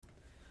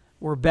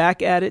We're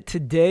back at it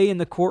today in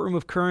the courtroom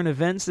of current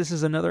events. This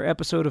is another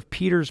episode of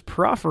Peter's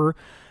Proffer,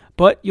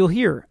 but you'll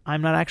hear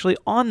I'm not actually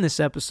on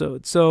this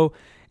episode. So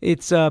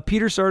it's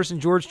Peter Sardis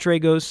and George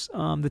Tragos,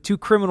 the two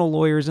criminal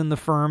lawyers in the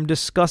firm,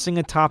 discussing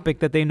a topic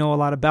that they know a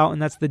lot about, and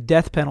that's the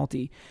death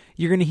penalty.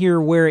 You're going to hear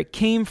where it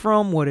came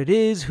from, what it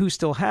is, who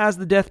still has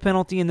the death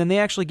penalty, and then they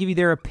actually give you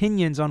their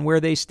opinions on where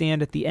they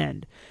stand at the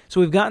end.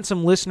 So we've gotten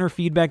some listener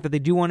feedback that they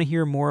do want to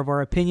hear more of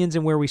our opinions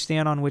and where we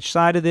stand on which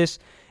side of this,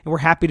 and we're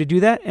happy to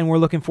do that, and we're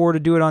looking forward to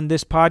do it on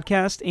this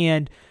podcast.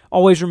 And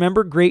always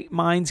remember, great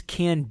minds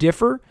can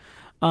differ,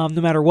 no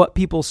matter what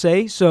people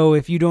say. So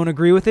if you don't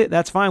agree with it,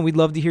 that's fine. We'd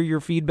love to hear your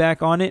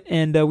feedback on it,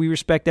 and we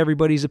respect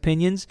everybody's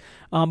opinions.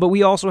 But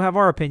we also have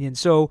our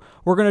opinions. So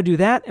we're going to do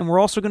that, and we're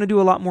also going to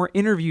do a lot more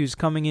interviews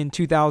coming in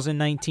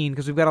 2019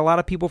 because we've got a lot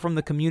of people from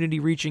the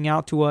community reaching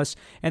out to us,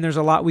 and there's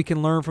a lot we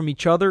can learn from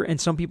each other. And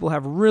some people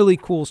have really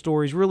cool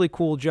stories, really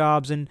cool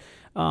jobs, and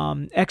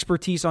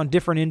expertise on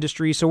different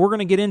industries. So we're going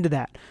to get into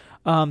that.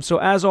 So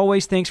as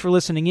always, thanks for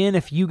listening in.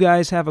 If you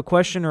guys have a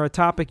question or a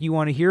topic you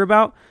want to hear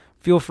about,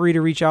 feel free to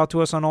reach out to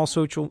us on all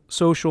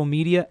social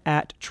media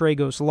at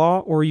Tragos Law,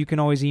 or you can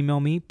always email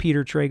me,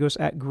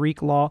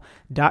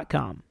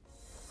 petertragos@greeklaw.com.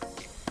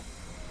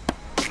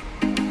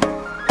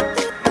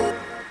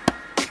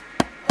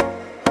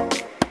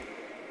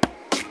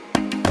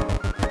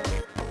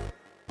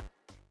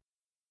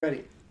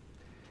 Ready.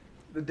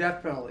 The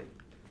death penalty.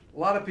 A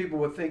lot of people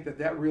would think that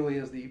that really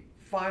is the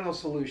final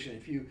solution.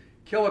 If you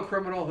kill a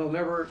criminal, he'll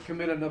never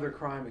commit another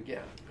crime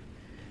again.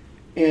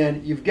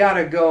 And you've got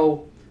to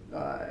go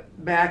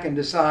back and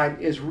decide,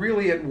 is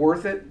really it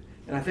worth it?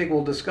 And I think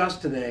we'll discuss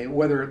today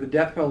whether the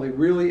death penalty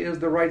really is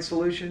the right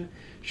solution.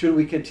 Should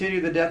we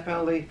continue the death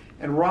penalty?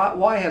 And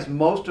why has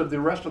most of the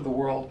rest of the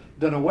world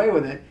done away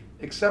with it,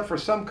 except for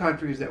some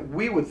countries that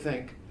we would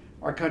think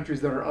are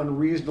countries that are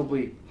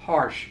unreasonably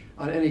harsh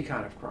on any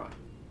kind of crime?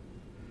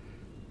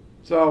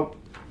 So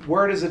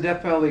where does the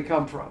death penalty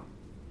come from?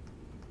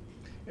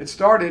 It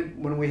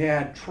started when we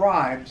had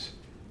tribes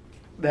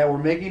that were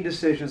making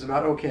decisions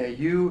about, okay,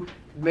 you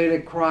made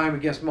a crime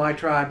against my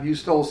tribe, you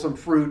stole some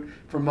fruit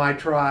from my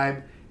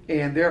tribe,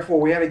 and therefore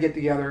we had to get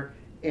together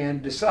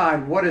and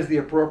decide what is the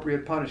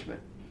appropriate punishment.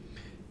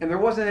 And there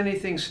wasn't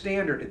anything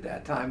standard at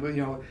that time. But,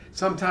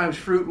 sometimes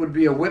fruit would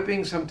be a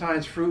whipping,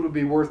 sometimes fruit would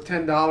be worth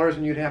 $10,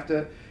 and you'd have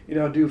to,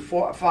 do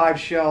 5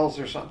 shells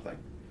or something.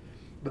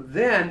 But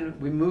then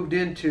we moved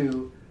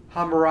into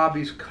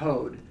Hammurabi's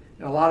Code,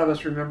 and a lot of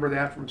us remember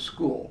that from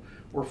school,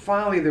 where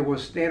finally there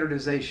was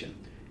standardization.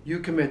 You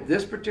commit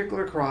this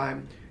particular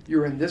crime,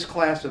 you're in this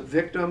class of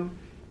victim,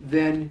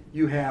 then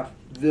you have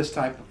this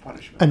type of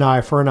punishment. An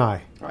eye for an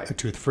eye, right. A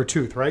tooth for a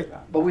tooth, right?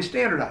 But we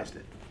standardized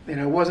it. It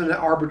wasn't an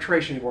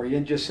arbitration anymore. You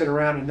didn't just sit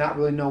around and not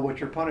really know what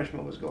your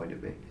punishment was going to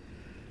be.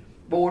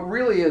 But what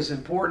really is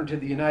important to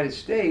the United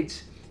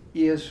States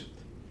is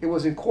it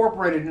was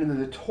incorporated into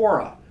the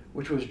Torah,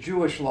 which was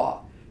Jewish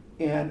law.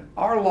 And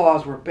our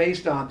laws were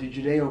based on the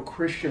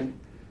Judeo-Christian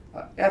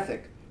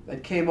ethic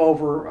that came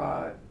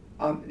over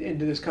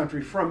into this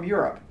country from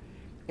Europe.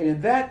 And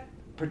in that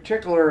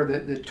particular,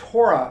 the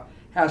Torah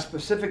has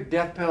specific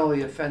death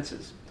penalty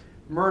offenses: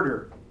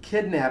 murder,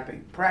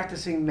 kidnapping,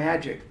 practicing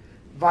magic,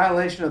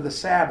 violation of the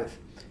Sabbath,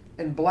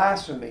 and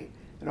blasphemy,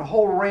 and a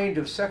whole range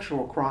of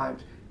sexual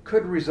crimes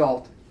could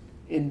result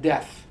in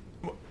death.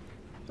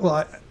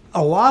 Well,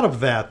 a lot of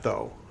that,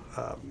 though,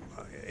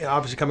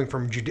 obviously coming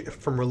from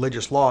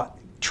religious law,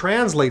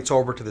 translates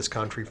over to this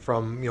country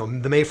from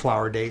the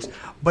Mayflower days.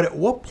 But at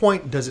what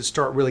point does it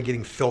start really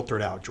getting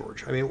filtered out,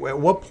 George? I mean, at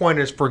what point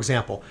is, for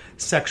example,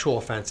 sexual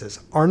offenses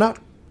are not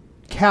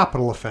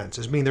capital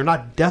offenses? I mean, they're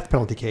not death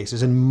penalty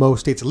cases in most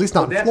states, at least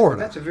not in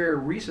Florida. That's a very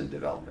recent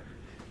development.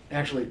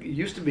 Actually, it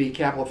used to be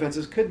capital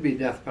offenses could be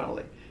death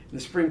penalty. And the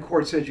Supreme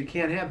Court says you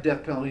can't have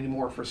death penalty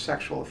anymore for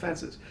sexual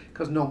offenses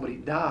because nobody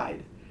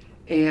died.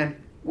 And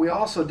we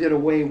also did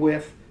away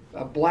with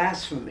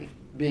blasphemy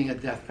being a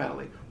death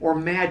penalty, or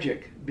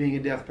magic being a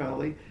death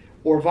penalty,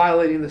 or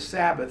violating the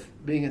Sabbath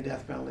being a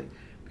death penalty.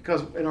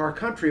 Because in our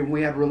country, when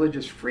we had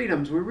religious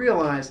freedoms, we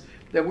realized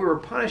that we were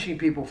punishing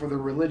people for their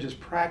religious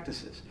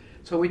practices.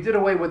 So we did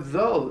away with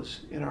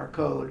those in our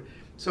code.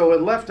 So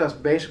it left us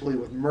basically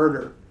with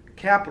murder,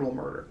 capital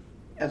murder,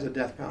 as a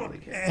death penalty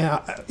case.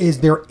 Is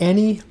there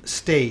any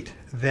state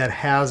that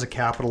has a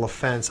capital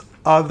offense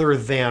other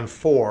than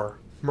for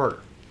murder?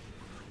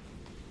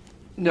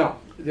 No.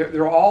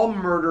 They're all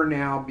murder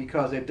now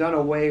because they've done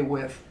away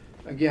with,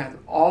 again,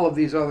 all of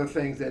these other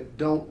things that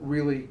don't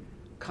really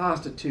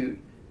constitute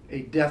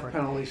a death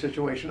penalty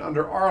situation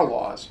under our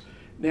laws.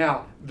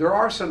 Now, there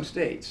are some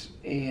states,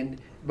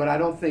 but I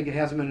don't think it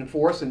hasn't been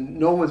enforced and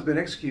no one's been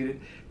executed,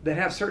 that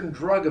have certain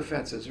drug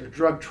offenses or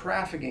drug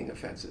trafficking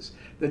offenses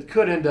that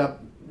could end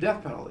up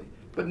death penalty.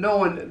 But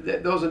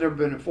those have never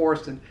been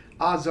enforced, and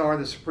odds are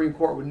the Supreme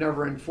Court would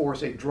never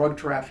enforce a drug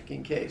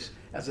trafficking case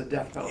as a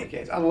death penalty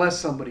case unless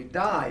somebody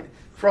died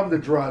from the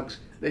drugs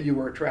that you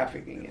were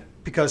trafficking in.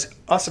 because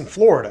us in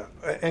Florida,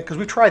 and because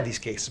we've tried these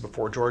cases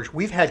before, George,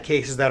 we've had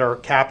cases that are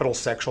capital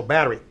sexual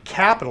battery.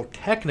 Capital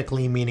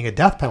technically meaning a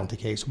death penalty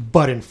case,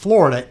 but in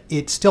Florida,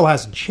 it still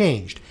hasn't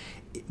changed.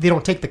 They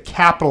don't take the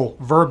capital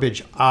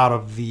verbiage out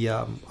of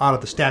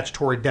the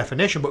statutory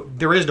definition, but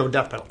there is no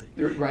death penalty.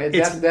 Right.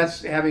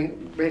 That's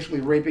having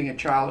basically raping a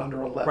child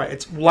under 11. Right.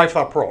 It's life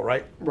without parole,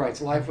 right? Right.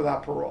 It's life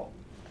without parole.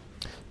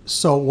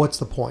 So what's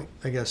the point,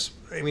 I guess?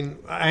 I mean,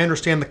 I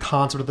understand the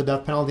concept of the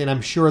death penalty, and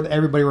I'm sure that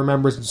everybody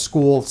remembers in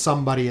school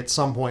somebody at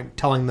some point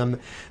telling them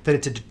that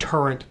it's a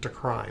deterrent to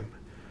crime.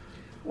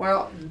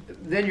 Well,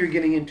 then you're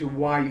getting into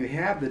why you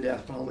have the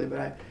death penalty,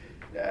 but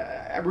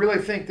I really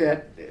think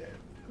that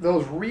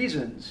those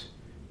reasons,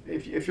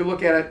 if you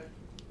look at it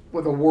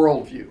with a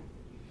worldview,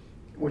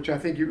 which I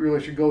think you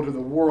really should go to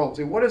the world,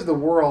 say, what is the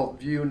world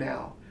view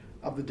now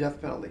of the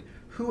death penalty?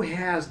 Who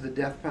has the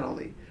death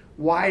penalty?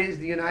 Why is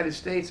the United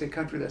States a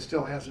country that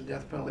still has the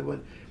death penalty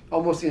when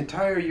almost the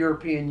entire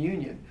European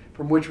Union,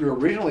 from which we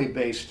originally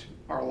based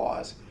our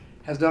laws,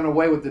 has done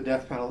away with the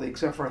death penalty,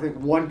 except for, I think,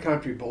 one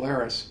country,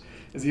 Belarus,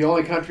 is the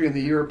only country in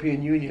the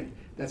European Union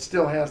that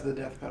still has the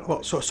death penalty.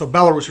 Well, so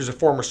Belarus, who's a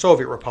former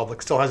Soviet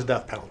republic, still has a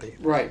death penalty.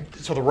 Right.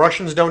 So the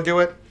Russians don't do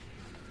it?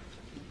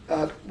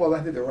 Well,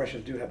 I think the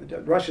Russians do have the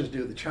death. Russians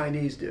do, the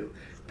Chinese do,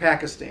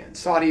 Pakistan,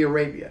 Saudi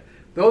Arabia.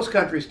 Those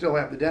countries still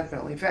have the death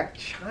penalty. In fact,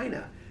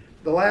 China,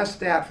 the last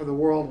stat for the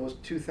world was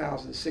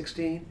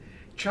 2016.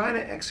 China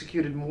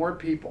executed more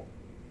people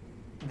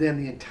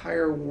than the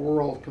entire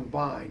world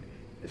combined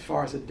as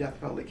far as the death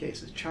penalty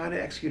cases. China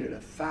executed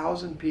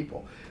 1,000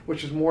 people,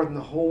 which is more than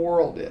the whole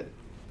world did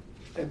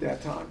at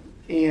that time.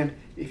 And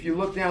if you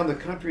look down the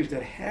countries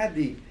that had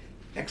the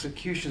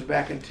executions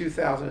back in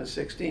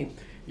 2016,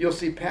 you'll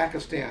see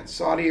Pakistan,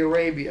 Saudi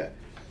Arabia,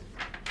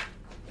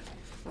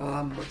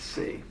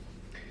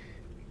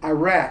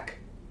 Iraq,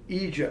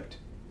 Egypt,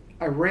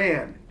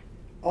 Iran.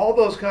 All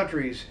those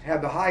countries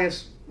have the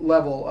highest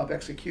level of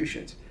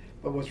executions.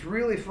 But what's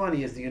really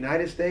funny is the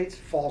United States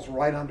falls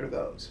right under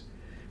those.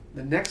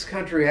 The next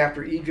country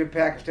after Egypt,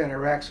 Pakistan,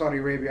 Iraq, Saudi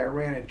Arabia,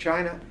 Iran, and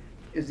China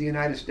is the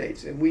United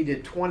States. And we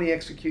did 20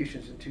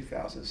 executions in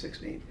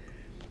 2016.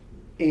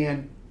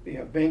 And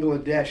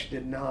Bangladesh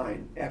did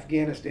 9.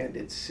 Afghanistan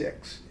did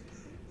 6.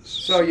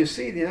 So you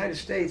see, the United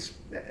States,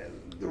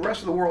 the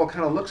rest of the world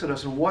kind of looks at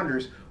us and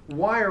wonders,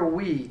 why are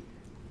we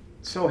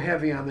so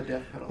heavy on the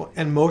death penalty? Well,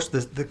 and most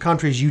of the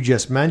countries you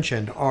just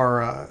mentioned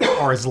are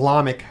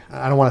Islamic.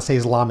 I don't want to say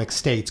Islamic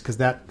states because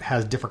that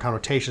has different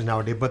connotations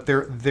nowadays. But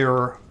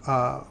they're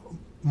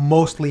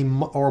mostly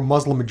or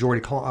Muslim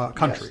majority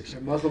countries. Yes,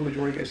 they're Muslim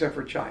majority except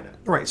for China.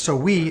 Right. So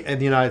we in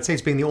the United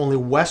States, being the only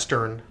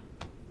Western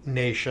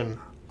nation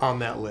on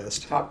that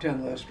list, top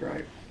 10 list,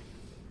 right?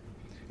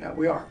 Yeah,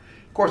 we are.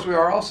 Of course, we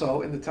are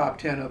also in the top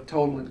 10 of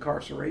total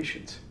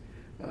incarcerations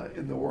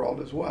in the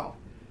world as well.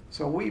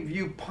 So we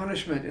view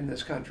punishment in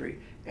this country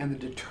and the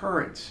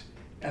deterrence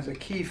as a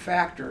key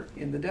factor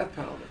in the death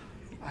penalty.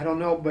 I don't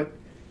know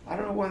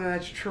whether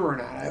that's true or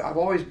not. I've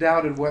always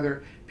doubted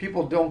whether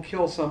people don't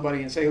kill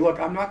somebody and say, look,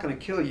 I'm not going to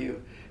kill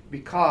you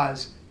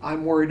because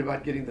I'm worried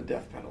about getting the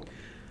death penalty.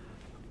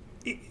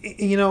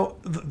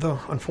 The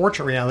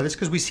unfortunate reality is,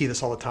 because we see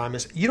this all the time,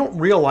 is you don't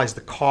realize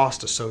the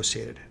cost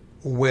associated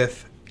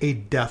with a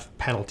death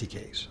penalty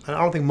case. And I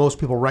don't think most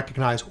people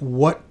recognize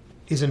what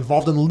is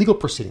involved in the legal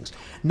proceedings.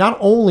 Not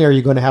only are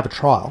you going to have a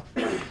trial,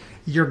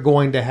 you're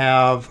going to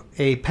have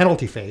a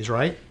penalty phase,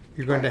 right?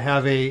 You're going to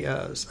have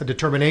a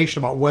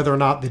determination about whether or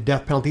not the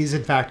death penalty is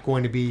in fact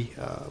going to be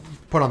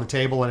put on the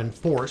table and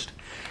enforced.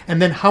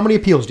 And then how many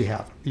appeals do you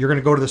have? You're going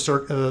to go to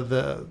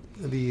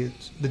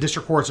the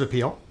district courts of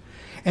appeal,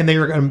 and then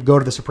you're going to go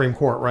to the Supreme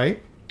Court,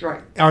 right?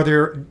 Right. Are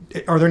there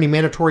any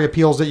mandatory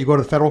appeals that you go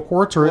to the federal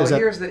courts, or well,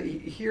 is that?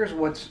 Here's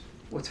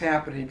what's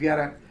happening. You've got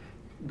to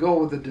go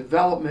with the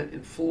development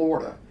in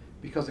Florida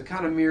because it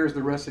kind of mirrors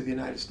the rest of the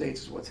United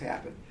States is what's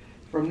happened.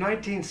 From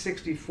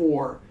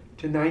 1964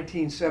 to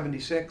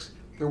 1976,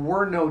 there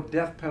were no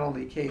death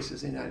penalty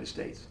cases in the United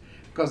States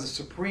because the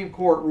Supreme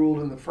Court ruled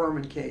in the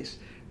Furman case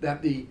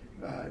that the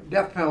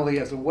death penalty,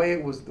 as the way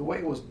it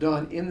was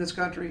done in this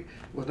country,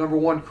 was number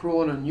one,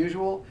 cruel and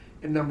unusual,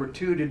 and number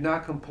two, did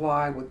not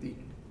comply with the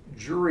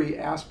jury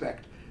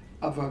aspect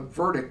of a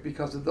verdict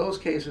because of those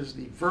cases,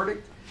 the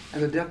verdict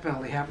and the death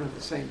penalty happened at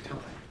the same time.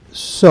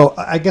 So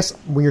I guess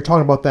when you're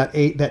talking about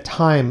that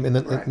time in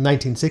the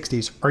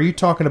 1960s, are you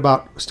talking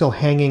about still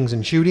hangings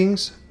and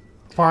shootings,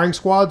 firing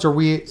squads, or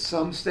we?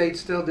 Some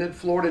states still did.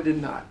 Florida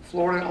did not.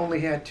 Florida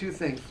only had two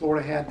things.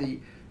 Florida had the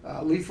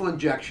lethal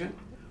injection,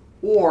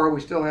 or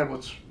we still had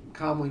what's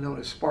commonly known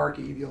as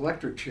Sparky, the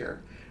electric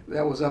chair.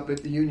 That was up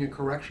at the Union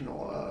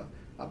Correctional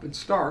up in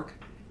Stark.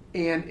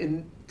 And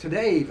in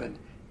today even,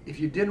 if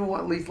you didn't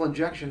want lethal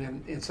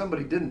injection, and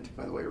somebody didn't,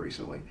 by the way,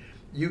 recently,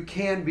 you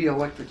can be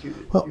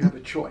electrocuted. Well, you have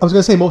a choice. I was going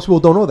to say, most people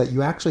don't know that.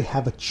 You actually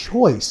have a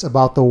choice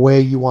about the way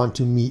you want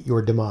to meet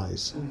your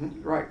demise.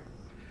 Mm-hmm, right.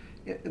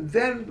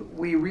 Then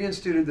we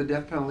reinstituted the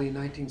death penalty in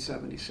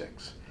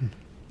 1976.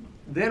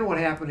 Then what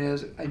happened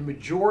is a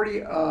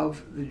majority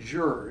of the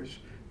jurors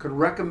could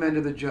recommend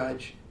to the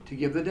judge to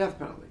give the death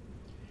penalty.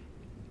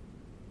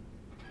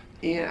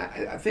 And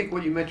I think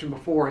what you mentioned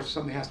before is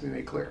something that has to be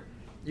made clear.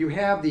 You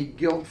have the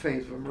guilt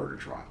phase of a murder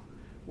trial,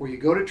 where you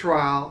go to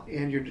trial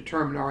and you're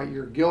determined, all right,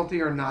 you're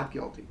guilty or not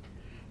guilty.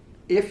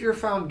 If you're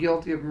found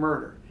guilty of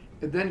murder,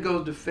 it then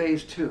goes to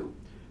phase 2,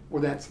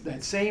 where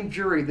that same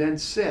jury then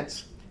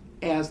sits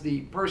as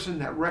the person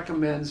that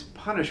recommends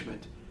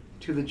punishment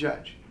to the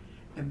judge.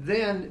 And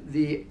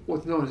then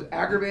what's known as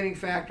aggravating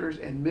factors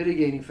and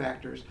mitigating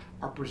factors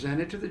are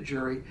presented to the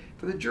jury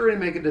for the jury to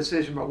make a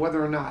decision about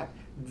whether or not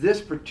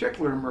this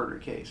particular murder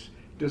case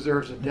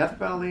deserves a death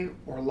penalty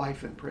or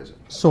life in prison.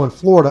 So in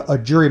Florida, a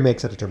jury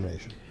makes a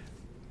determination.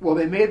 Well,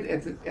 they made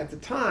at the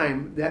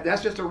time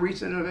that's just a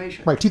recent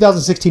innovation. Right,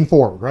 2016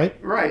 forward, right?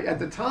 Right. At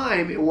the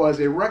time, it was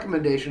a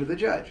recommendation to the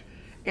judge.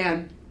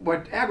 And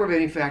what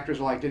aggravating factors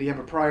are like? Did he have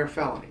a prior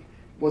felony?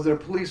 Was it a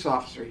police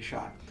officer he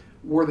shot?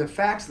 Were the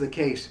facts of the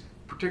case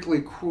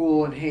particularly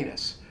cruel and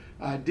heinous?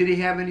 Did he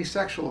have any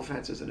sexual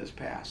offenses in his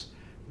past?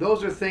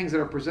 Those are things that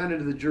are presented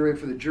to the jury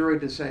for the jury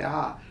to say,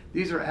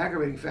 these are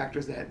aggravating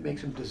factors that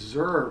makes him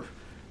deserve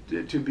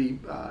to be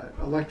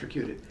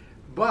electrocuted.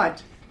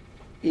 But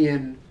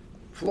in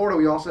Florida,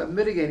 we also have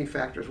mitigating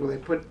factors where they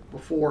put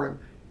before him,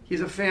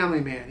 he's a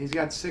family man, he's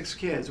got 6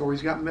 kids, or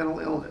he's got mental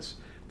illness.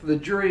 For the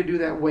jury to do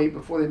that weight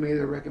before they made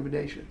their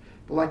recommendation.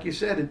 But like you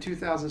said, in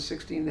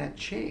 2016, that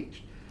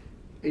changed.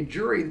 A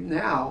jury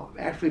now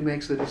actually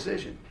makes the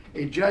decision.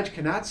 A judge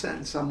cannot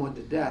sentence someone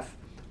to death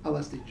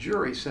unless the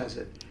jury says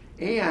it.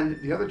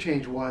 And the other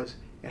change was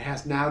it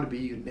has now to be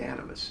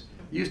unanimous.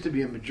 It used to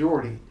be a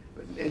majority,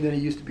 and then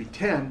it used to be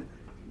 10.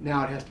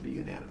 Now it has to be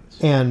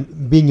unanimous.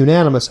 And being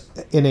unanimous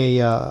in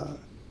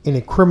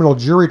a criminal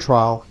jury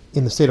trial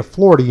in the state of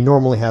Florida, you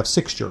normally have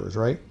 6 jurors,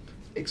 right?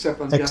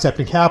 Except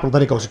in capital,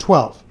 then it goes to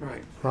 12.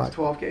 Right.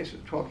 12 cases,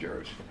 12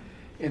 jurors.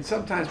 And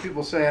sometimes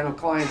people say, I know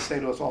clients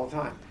say to us all the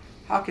time,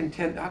 how can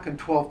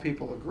 12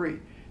 people agree?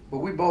 But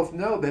we both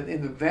know that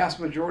in the vast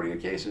majority of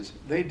cases,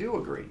 they do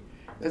agree.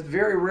 It's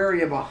very rare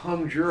you have a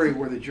hung jury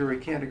where the jury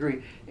can't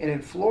agree. And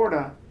in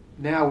Florida,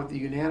 now with the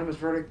unanimous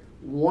verdict,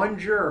 1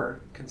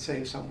 juror can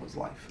save someone's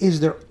life.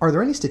 Are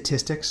there any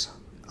statistics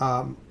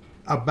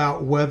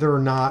about whether or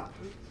not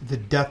the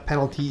death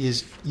penalty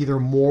is either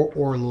more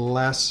or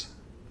less,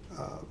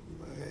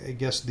 I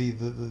guess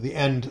the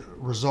end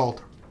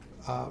result,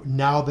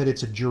 now that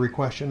it's a jury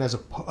question, as a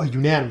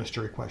unanimous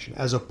jury question,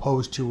 as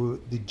opposed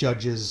to the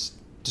judge's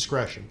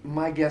discretion?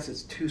 My guess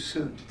is too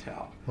soon to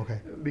tell. Okay.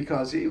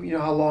 Because you know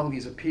how long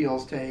these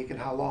appeals take and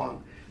how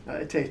long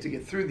it takes to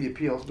get through the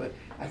appeals. But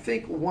I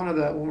think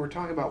when we're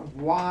talking about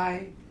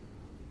what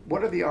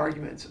are the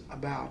arguments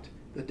about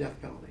the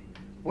death penalty?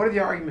 What are the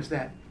arguments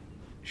that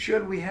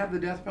should we have the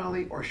death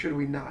penalty or should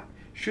we not?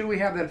 Should we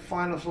have that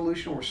final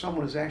solution where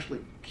someone is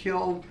actually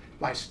killed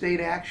by state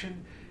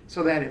action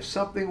so that if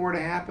something were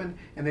to happen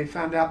and they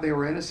found out they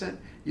were innocent,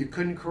 you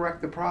couldn't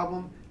correct the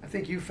problem? I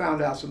think you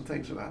found out some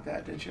things about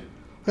that, didn't you?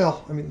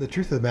 Well, I mean, the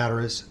truth of the matter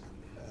is,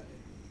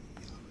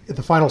 if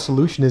the final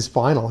solution is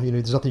final,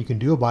 there's nothing you can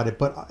do about it.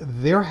 But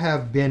there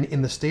have been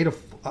in the state of,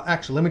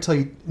 actually, let me tell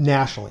you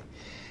nationally,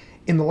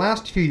 in the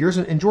last few years,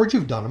 and George,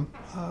 you've done them,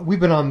 we've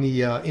been on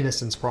the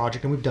Innocence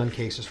Project, and we've done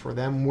cases for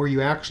them where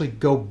you actually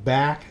go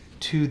back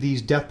to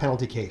these death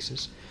penalty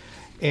cases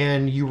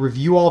and you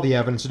review all the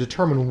evidence to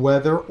determine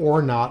whether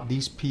or not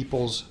these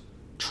people's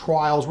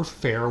trials were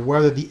fair,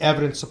 whether the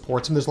evidence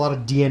supports them. There's a lot of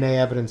DNA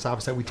evidence,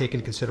 obviously, that we take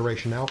into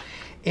consideration now.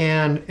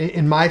 And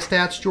in my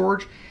stats,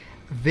 George,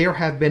 there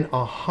have been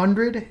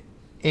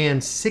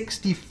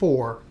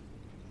 164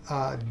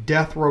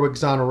 death row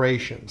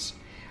exonerations.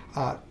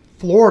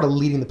 Florida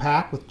leading the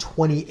pack with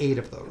 28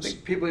 of those. I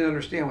think people need to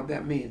understand what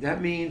that means.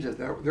 That means that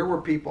there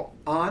were people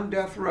on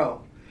death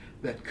row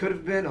that could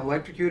have been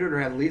electrocuted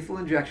or had lethal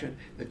injection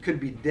that could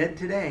be dead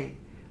today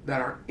that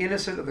are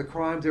innocent of the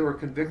crimes they were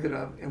convicted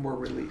of and were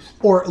released.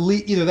 Or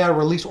either that or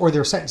released, or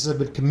their sentences have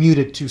been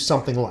commuted to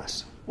something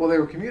less. Well, they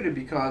were commuted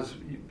because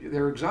they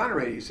were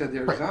exonerated. You said they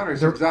were right. exonerated.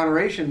 So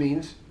exoneration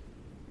means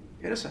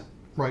innocent.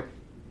 Right.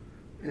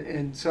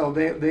 And so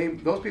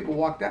those people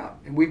walked out,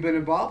 and we've been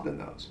involved in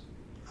those.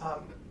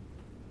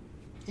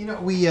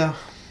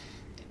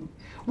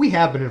 We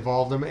have been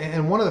involved in them,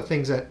 and one of the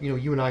things that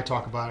you and I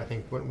talk about, I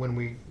think, when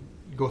we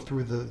go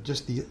through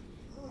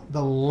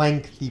the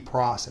lengthy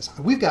process.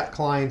 We've got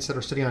clients that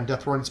are sitting on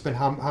death row, and it's been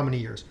how many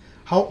years?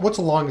 What's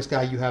the longest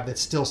guy you have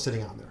that's still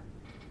sitting on there?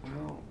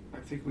 Well, I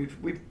think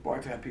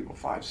I've had people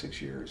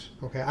 5-6 years.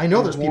 Okay, I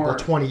know there's people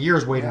 20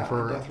 years waiting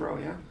for death row,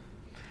 yeah.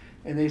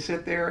 And they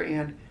sit there,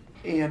 and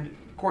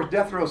of course,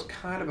 death row is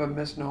kind of a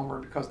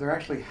misnomer because they're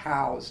actually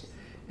housed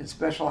in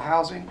special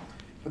housing,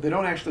 but they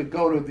don't actually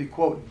go to the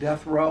quote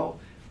death row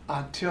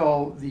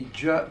until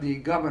the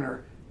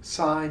governor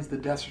signs the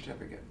death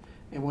certificate.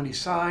 And when he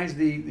signs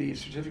the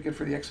certificate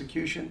for the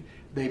execution,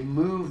 they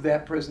move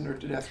that prisoner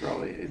to death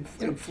row.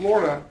 In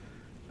Florida,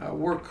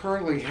 we're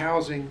currently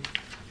housing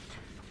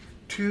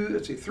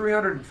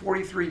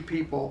 343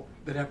 people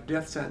that have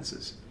death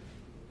sentences.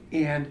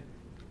 And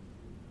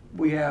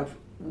we'll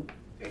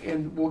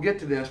get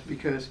to this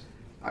because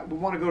we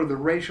want to go to the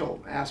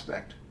racial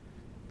aspect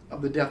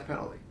of the death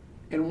penalty.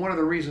 And one of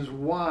the reasons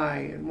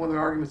why, and one of the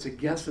arguments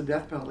against the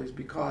death penalty is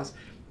because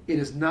it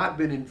has not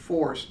been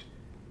enforced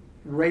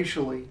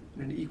racially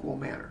in an equal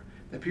manner.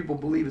 That people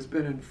believe it's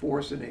been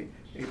enforced in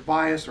a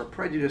biased or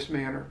prejudiced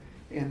manner,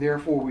 and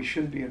therefore we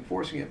shouldn't be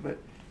enforcing it. But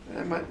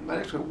my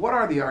next one, what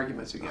are the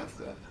arguments against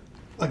that?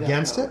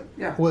 Against it?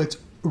 Yeah. Well, it's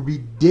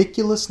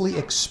ridiculously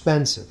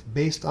expensive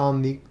based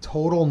on the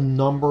total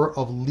number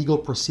of legal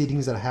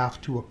proceedings that have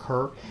to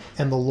occur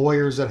and the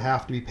lawyers that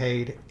have to be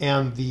paid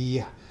and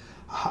the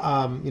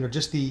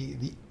just the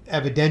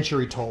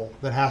evidentiary toll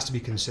that has to be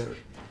considered.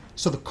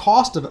 So the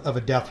cost of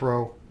a death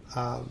row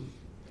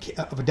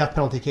of a death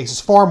penalty case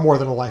is far more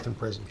than a life in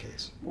prison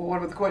case. Well, what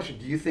about the question?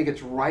 Do you think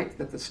it's right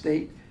that the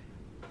state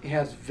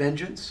has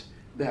vengeance,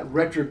 that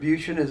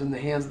retribution is in the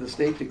hands of the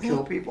state to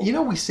kill people? You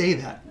know, we say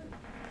that.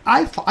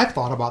 I've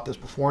thought about this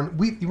before. And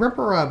you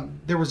remember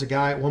there was a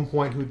guy at one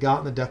point who had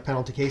gotten the death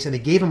penalty case, and they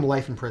gave him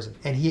life in prison.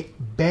 And he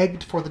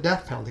begged for the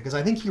death penalty because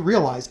I think he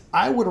realized,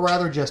 I would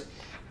rather just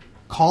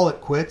call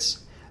it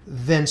quits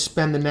than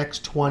spend the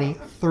next 20,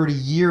 30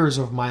 years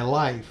of my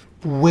life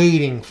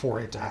waiting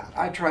for it to happen.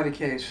 I tried a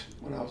case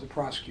when I was a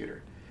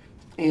prosecutor.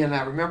 And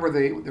I remember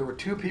there were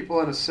two people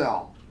in a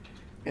cell.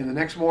 And the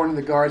next morning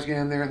the guards got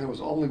in there, and there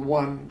was only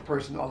one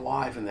person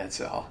alive in that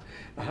cell.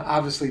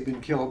 Obviously been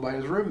killed by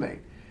his roommate.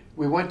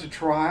 We went to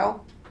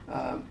trial.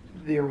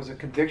 There was a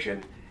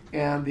conviction,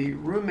 and the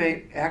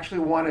roommate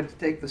actually wanted to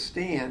take the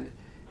stand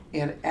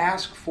and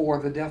ask for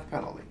the death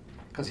penalty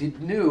because he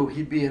knew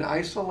he'd be in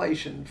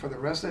isolation for the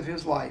rest of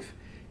his life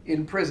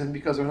in prison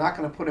because they're not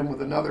going to put him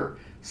with another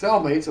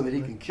cellmate so that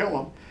he can kill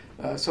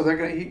him. So they're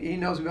going. He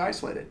knows he'll be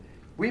isolated.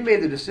 We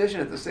made the decision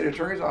at the state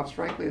attorney's office,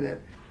 frankly, that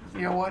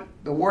you know what,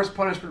 the worst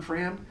punishment for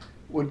him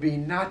would be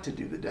not to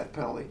do the death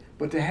penalty,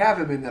 but to have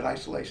him in that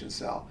isolation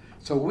cell.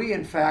 So we,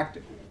 in fact,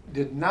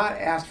 did not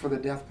ask for the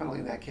death penalty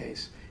in that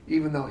case,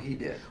 even though he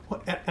did.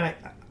 Well, and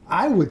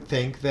I would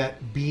think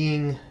that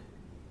being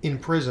in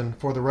prison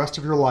for the rest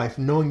of your life,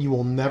 knowing you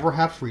will never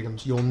have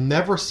freedoms, you'll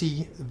never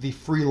see the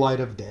free light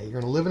of day, you're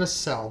going to live in a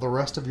cell the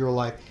rest of your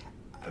life,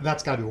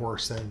 that's got to be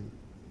worse than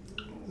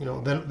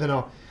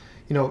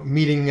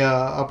meeting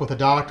up with a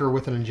doctor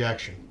with an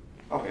injection.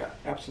 Oh yeah,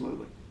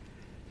 absolutely.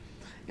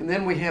 And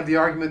then we have the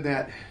argument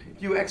that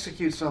if you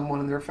execute someone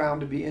and they're found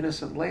to be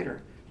innocent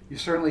later, you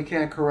certainly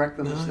can't correct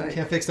the mistake. You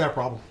can't fix that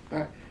problem.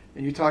 Right.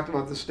 And you talked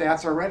about the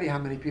stats already, how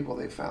many people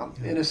they found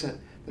innocent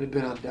that have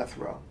been on death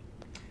row.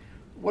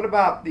 What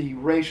about the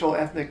racial,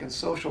 ethnic, and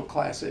social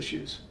class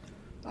issues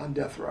on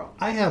death row?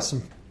 I have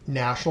some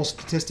national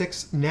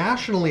statistics.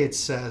 Nationally, it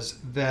says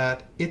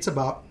that it's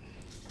about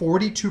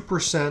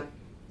 42%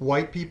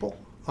 white people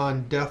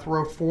on death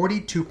row,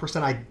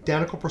 42%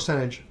 identical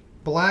percentage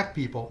black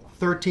people,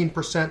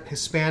 13%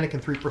 Hispanic,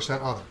 and 3%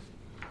 other.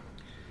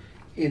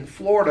 In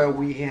Florida,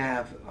 we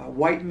have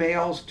white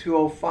males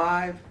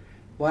 205,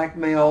 black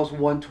males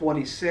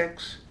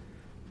 126,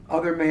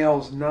 other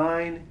males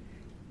 9.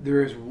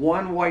 There is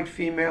 1 white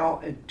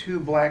female and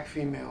 2 black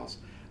females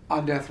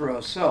on death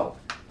row. So,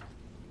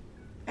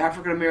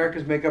 African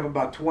Americans make up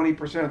about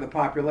 20% of the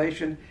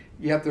population,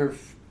 yet they're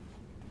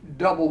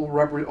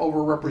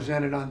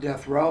overrepresented on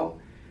death row.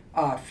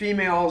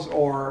 Females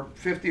are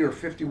 50 or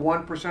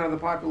 51% of the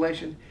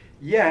population,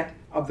 yet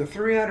of the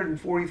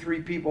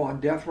 343 people on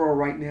death row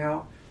right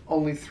now,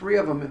 only 3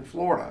 of them in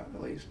Florida,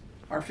 at least,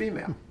 are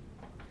female.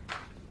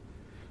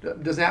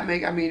 Does that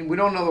make, we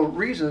don't know the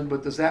reason,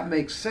 but does that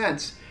make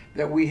sense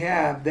that we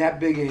have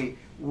that big a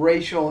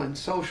racial and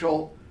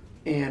social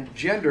and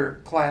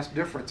gender class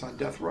difference on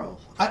death row?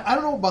 I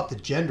don't know about the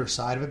gender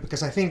side of it,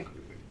 because I think,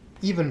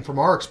 even from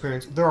our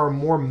experience, there are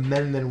more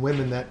men than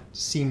women that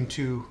seem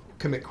to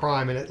commit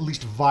crime, and at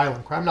least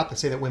violent crime. Not to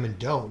say that women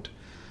don't,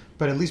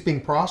 but at least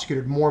being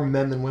prosecuted, more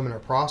men than women are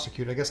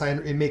prosecuted. I guess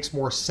it makes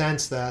more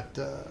sense that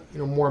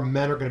more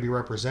men are going to be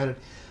represented.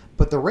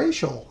 But the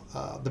racial,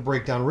 the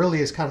breakdown really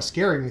is kind of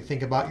scary when you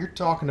think about. You're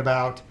talking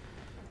about,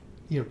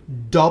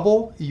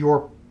 double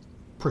your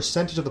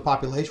percentage of the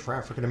population for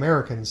African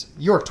Americans.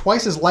 You're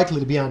twice as likely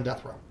to be on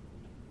death row.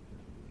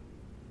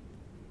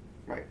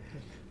 Right.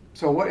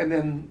 So what? And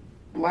then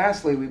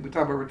lastly, we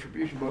talk about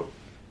retribution, but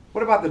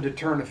what about the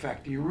deterrent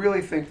effect? Do you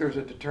really think there's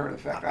a deterrent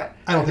effect?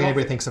 I don't think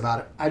anybody thinks about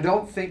it. I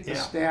don't think the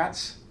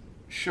stats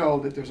show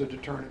that there's a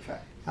deterrent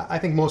effect. I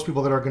think most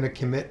people that are going to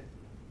commit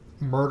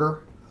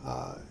murder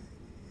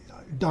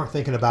aren't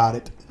thinking about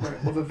it.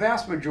 Right. Well, the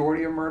vast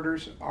majority of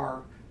murders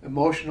are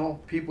emotional,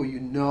 people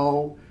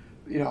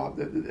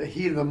the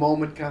heat of the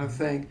moment kind of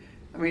thing.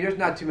 There's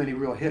not too many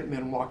real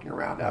hitmen walking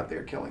around out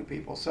there killing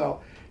people.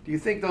 So do you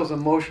think those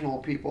emotional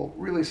people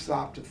really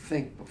stop to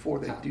think before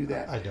they do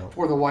that? I don't.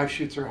 Before the wife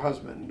shoots her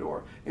husband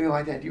or anything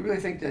like that. Do you really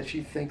think that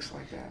she thinks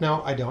like that?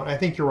 No, I don't. I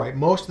think you're right.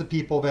 Most of the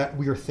people that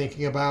we are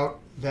thinking about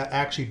that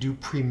actually do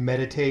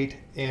premeditate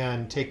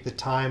and take the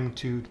time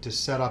to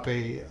set up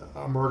a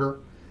murder,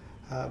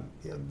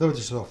 those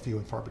are so few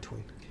and far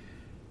between.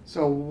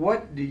 So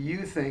what do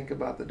you think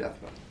about the death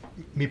penalty?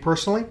 Me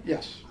personally?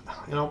 Yes.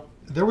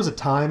 There was a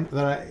time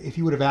that if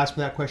you would have asked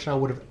me that question, I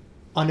would have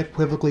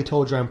unequivocally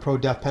told you I'm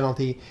pro-death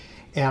penalty,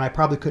 and I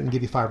probably couldn't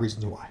give you 5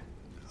 reasons why.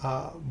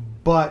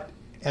 But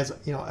as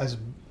you know, as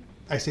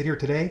I sit here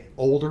today,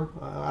 older,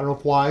 I don't know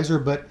if wiser,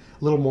 but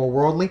a little more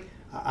worldly,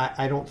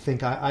 I don't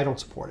think I don't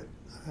support it.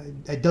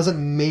 It doesn't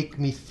make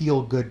me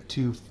feel good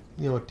to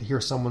hear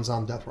someone's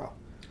on death row.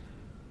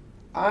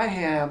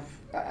 I've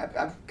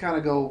kind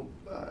of go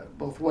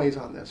both ways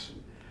on this.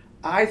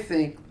 I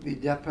think the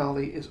death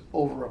penalty is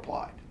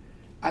over-applied.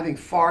 I think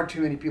far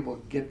too many people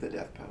get the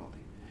death penalty.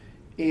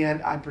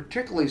 And I'm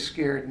particularly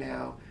scared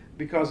now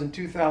because in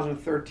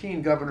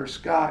 2013, Governor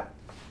Scott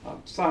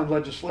signed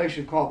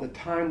legislation called the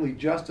Timely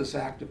Justice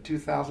Act of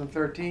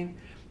 2013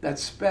 that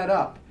sped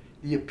up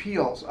the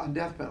appeals on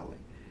death penalty.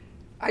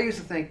 I used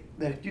to think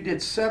that if you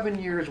did 7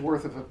 years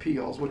worth of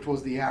appeals, which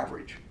was the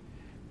average,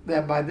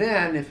 that by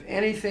then, if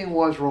anything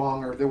was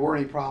wrong or if there were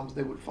any problems,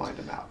 they would find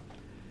them out.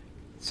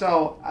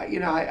 So,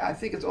 I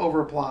think it's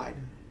over-applied.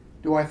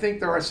 Do I think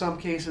there are some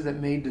cases that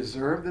may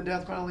deserve the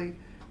death penalty?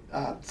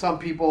 Some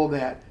people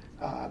that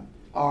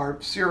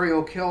are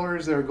serial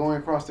killers that are going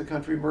across the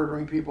country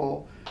murdering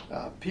people,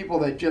 people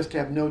that just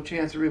have no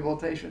chance of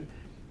rehabilitation.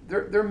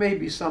 There may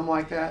be some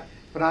like that,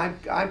 but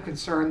I'm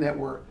concerned that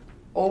we're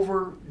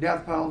over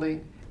death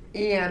penalty,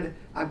 and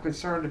I'm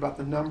concerned about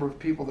the number of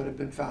people that have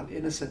been found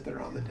innocent that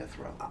are on the death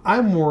row.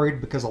 I'm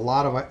worried because a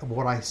lot of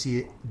what I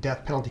see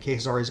death penalty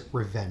cases are is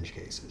revenge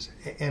cases.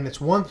 And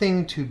it's one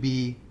thing to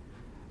be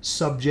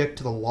subject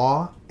to the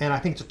law, and I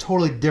think it's a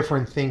totally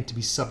different thing to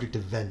be subject to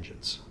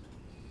vengeance.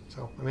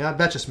 So,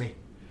 that's just me.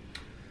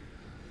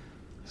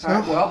 So, all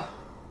right, well,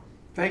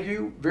 thank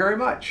you very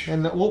much.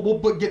 And we'll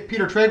get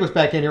Peter Tragos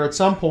back in here at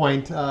some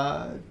point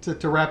to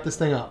wrap this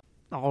thing up.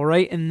 All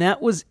right, and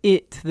that was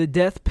it. The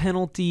death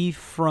penalty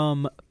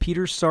from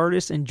Peter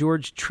Sardis and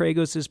George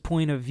Tragos'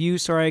 point of view.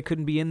 Sorry I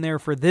couldn't be in there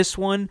for this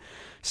one.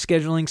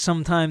 Scheduling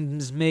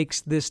sometimes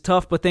makes this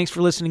tough, but thanks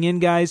for listening in,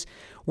 guys.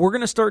 We're going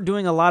to start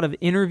doing a lot of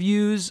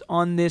interviews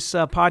on this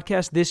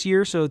podcast this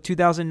year, so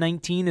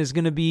 2019 is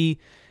going to be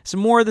some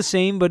more of the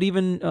same, but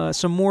even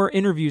some more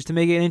interviews to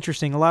make it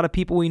interesting. A lot of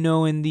people we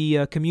know in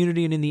the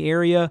community and in the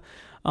area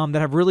that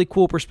have really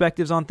cool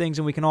perspectives on things,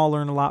 and we can all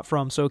learn a lot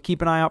from. So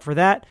keep an eye out for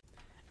that.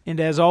 And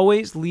as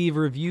always, leave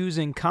reviews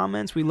and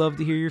comments. We love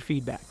to hear your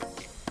feedback.